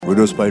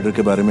Widow spider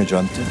के बारे में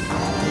जानते हैं?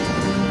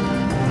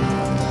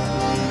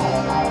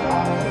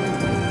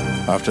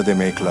 After they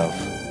make love,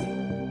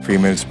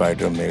 female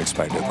spider male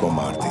spider को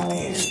मार देती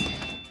है.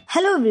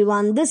 Hello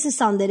everyone, this is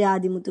Soundarya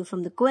Adimuthu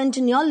from The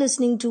Quint and you're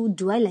listening to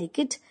Do I Like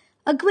It?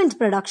 A Quint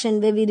production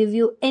where we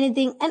review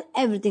anything and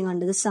everything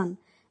under the sun.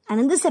 And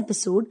in this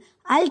episode,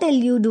 I'll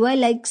tell you, do I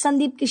like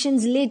Sandeep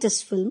Kishan's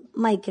latest film,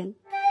 Michael.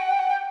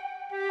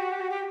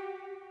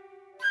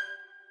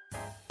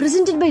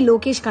 Presented by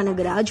Lokesh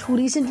Kanagaraj, who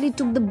recently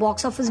took the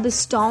box office by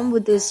storm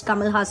with his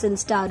Kamal Haasan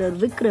starrer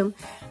Vikram,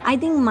 I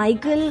think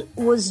Michael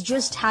was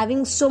just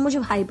having so much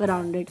of hype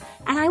around it.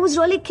 And I was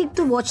really kicked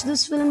to watch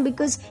this film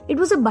because it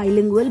was a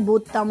bilingual,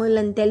 both Tamil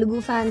and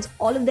Telugu fans,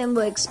 all of them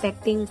were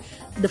expecting.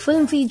 The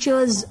film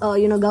features,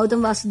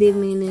 Gautam Vasudev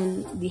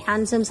Menon, the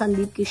handsome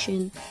Sandeep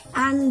Kishan,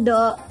 and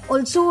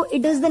also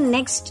it is the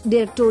next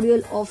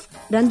directorial of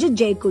Ranjit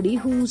Jeyakodi,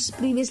 who's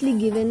previously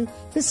given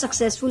his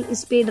successful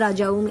Isped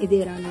Rajaum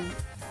Iderani.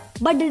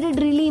 But did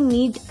it really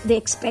meet the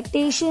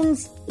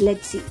expectations?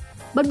 Let's see.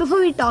 But before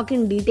we talk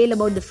in detail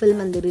about the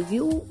film and the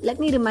review, let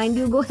me remind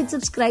you, go hit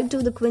subscribe to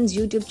the Quint's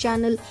YouTube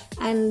channel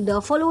and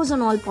follow us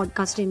on all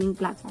podcast streaming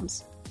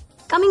platforms.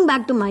 Coming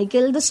back to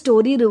Michael, the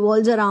story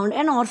revolves around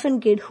an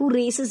orphan kid who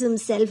races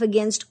himself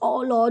against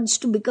all odds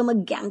to become a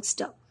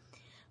gangster.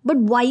 But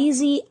why is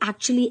he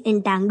actually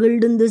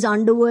entangled in this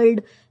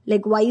underworld?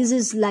 Like, why is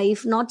his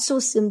life not so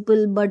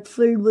simple but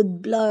filled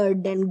with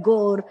blood and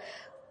gore?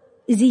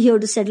 Is he here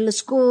to settle a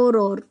score,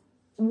 or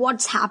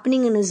what's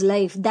happening in his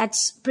life?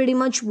 That's pretty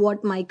much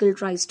what Michael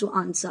tries to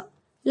answer.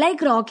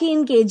 Like Rocky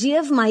in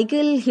KGF,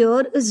 Michael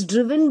here is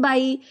driven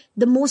by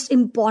the most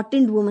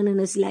important woman in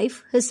his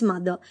life, his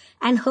mother,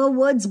 and her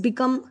words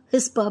become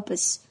his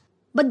purpose.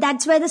 But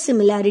that's where the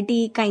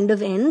similarity kind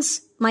of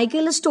ends.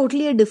 Michael is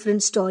totally a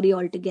different story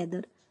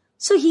altogether.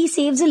 So he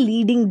saves a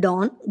leading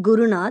don,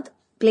 Gurunath,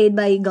 played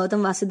by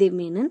Gautam Vasudev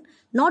Menon,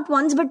 not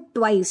once but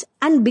twice.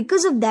 And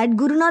because of that,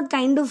 Gurunath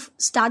kind of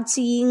starts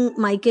seeing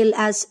Michael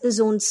as his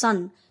own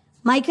son.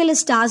 Michael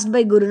is tasked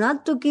by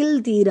Gurunath to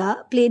kill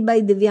Tira, played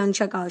by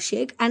Divyansha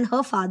Kaushik, and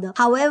her father.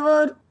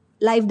 However,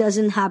 life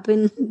doesn't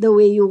happen the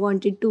way you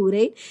want it to,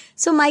 right?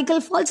 So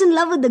Michael falls in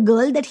love with the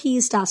girl that he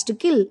is tasked to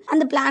kill,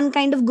 and the plan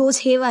kind of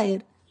goes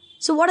haywire.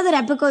 So what are the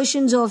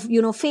repercussions of,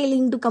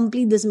 failing to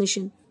complete this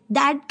mission?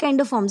 That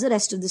kind of forms the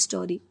rest of the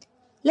story.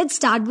 Let's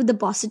start with the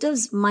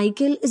positives.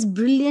 Michael is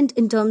brilliant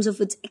in terms of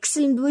its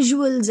excellent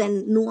visuals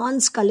and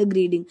nuanced color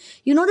grading.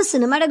 The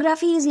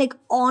cinematography is like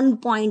on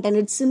point and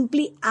it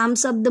simply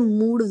amps up the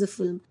mood of the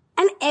film.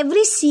 And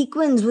every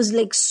sequence was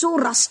like so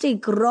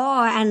rustic,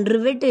 raw and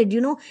riveted,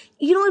 it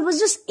was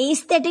just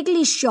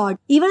aesthetically shot.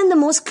 Even in the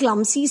most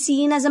clumsy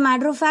scene, as a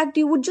matter of fact,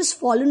 you would just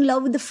fall in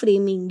love with the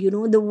framing,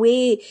 the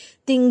way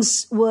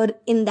things were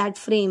in that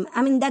frame.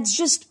 I mean, that's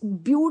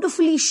just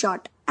beautifully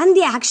shot. And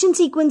the action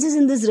sequences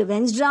in this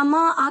revenge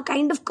drama are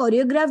kind of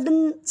choreographed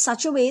in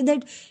such a way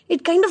that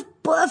it kind of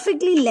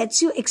perfectly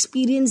lets you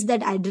experience that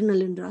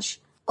adrenaline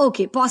rush.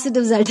 Okay,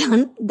 positives are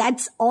done.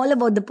 That's all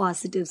about the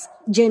positives,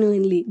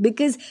 genuinely.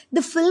 Because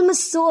the film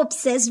is so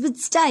obsessed with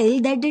style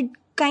that it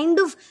kind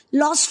of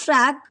lost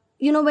track,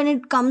 when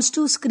it comes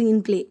to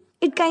screenplay.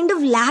 It kind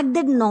of lacked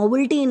that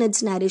novelty in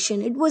its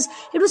narration. It was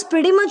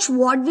pretty much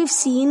what we've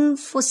seen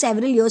for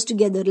several years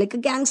together. Like a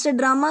gangster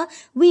drama,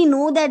 we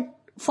know that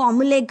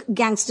formulaic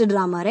gangster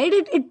drama, right?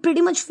 It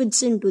pretty much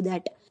fits into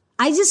that.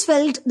 I just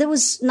felt there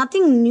was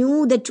nothing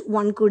new that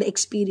one could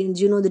experience.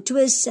 The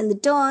twists and the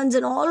turns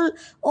and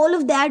all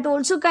of that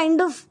also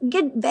kind of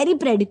get very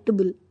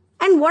predictable.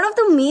 And one of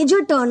the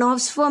major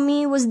turn-offs for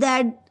me was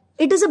that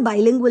it is a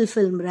bilingual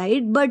film,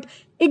 right? But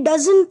it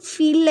doesn't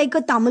feel like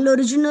a Tamil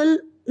original,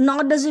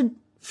 nor does it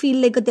feel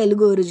like a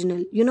Telugu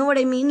original. You know what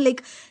I mean?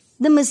 Like,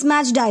 the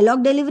mismatched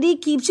dialogue delivery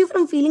keeps you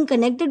from feeling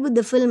connected with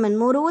the film, and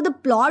moreover, the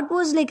plot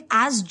was like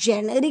as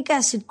generic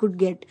as it could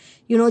get.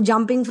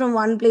 Jumping from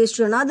one place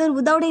to another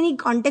without any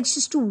context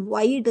as to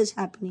why it is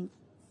happening.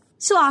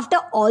 So after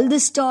all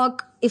this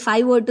talk, if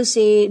I were to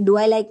say, do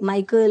I like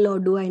Michael or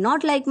do I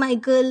not like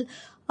Michael?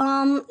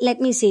 Let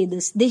me say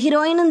this. The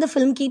heroine in the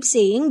film keeps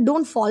saying,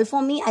 "Don't fall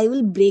for me, I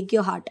will break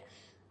your heart."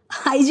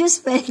 I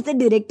just felt the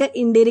director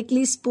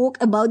indirectly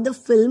spoke about the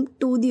film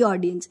to the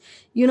audience.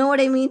 You know what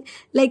I mean?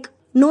 Like,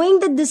 knowing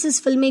that this is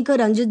filmmaker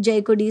Ranjit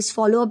Jeyakodi's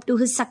follow-up to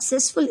his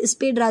successful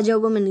Isped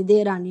Rajagam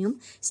Iderani,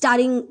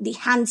 starring the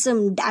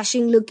handsome,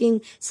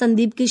 dashing-looking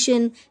Sandeep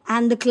Kishan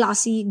and the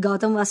classy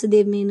Gautam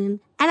Vasudev Menon,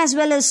 and as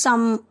well as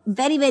some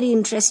very, very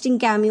interesting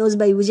cameos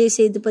by Vijay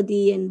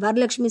Sethupathi and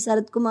Varalakshmi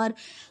Sarathkumar,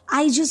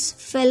 I just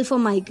fell for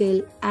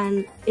Michael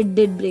and it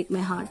did break my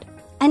heart.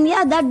 And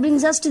yeah, that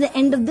brings us to the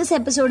end of this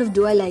episode of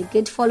Do I Like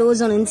It? Follow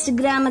us on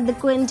Instagram at The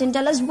Quint and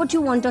tell us what you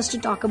want us to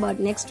talk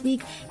about next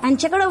week. And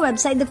check out our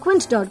website,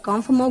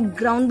 thequint.com, for more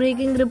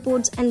groundbreaking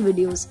reports and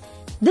videos.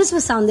 This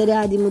was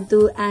Soundarya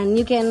Adimuthu, and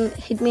you can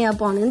hit me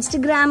up on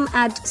Instagram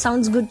at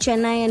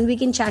SoundsGoodChennai, and we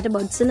can chat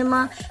about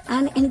cinema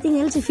and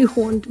anything else if you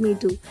want me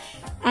to.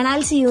 And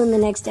I'll see you in the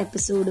next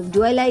episode of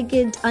Do I Like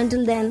It?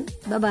 Until then,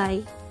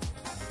 bye-bye.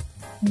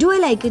 Do I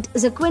Like It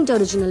is a Quint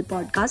original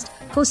podcast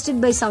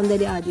hosted by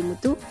Soundarya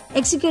Adimuthu,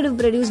 executive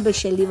produced by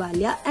Shelly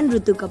Walia and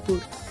Ritu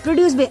Kapoor,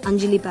 produced by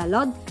Anjali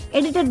Palod,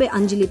 edited by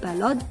Anjali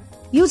Palod,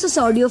 uses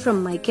audio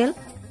from Michael,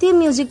 theme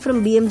music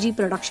from BMG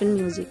Production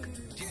Music.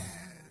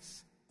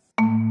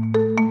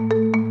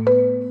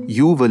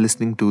 You were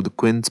listening to the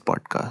Quince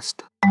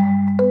podcast.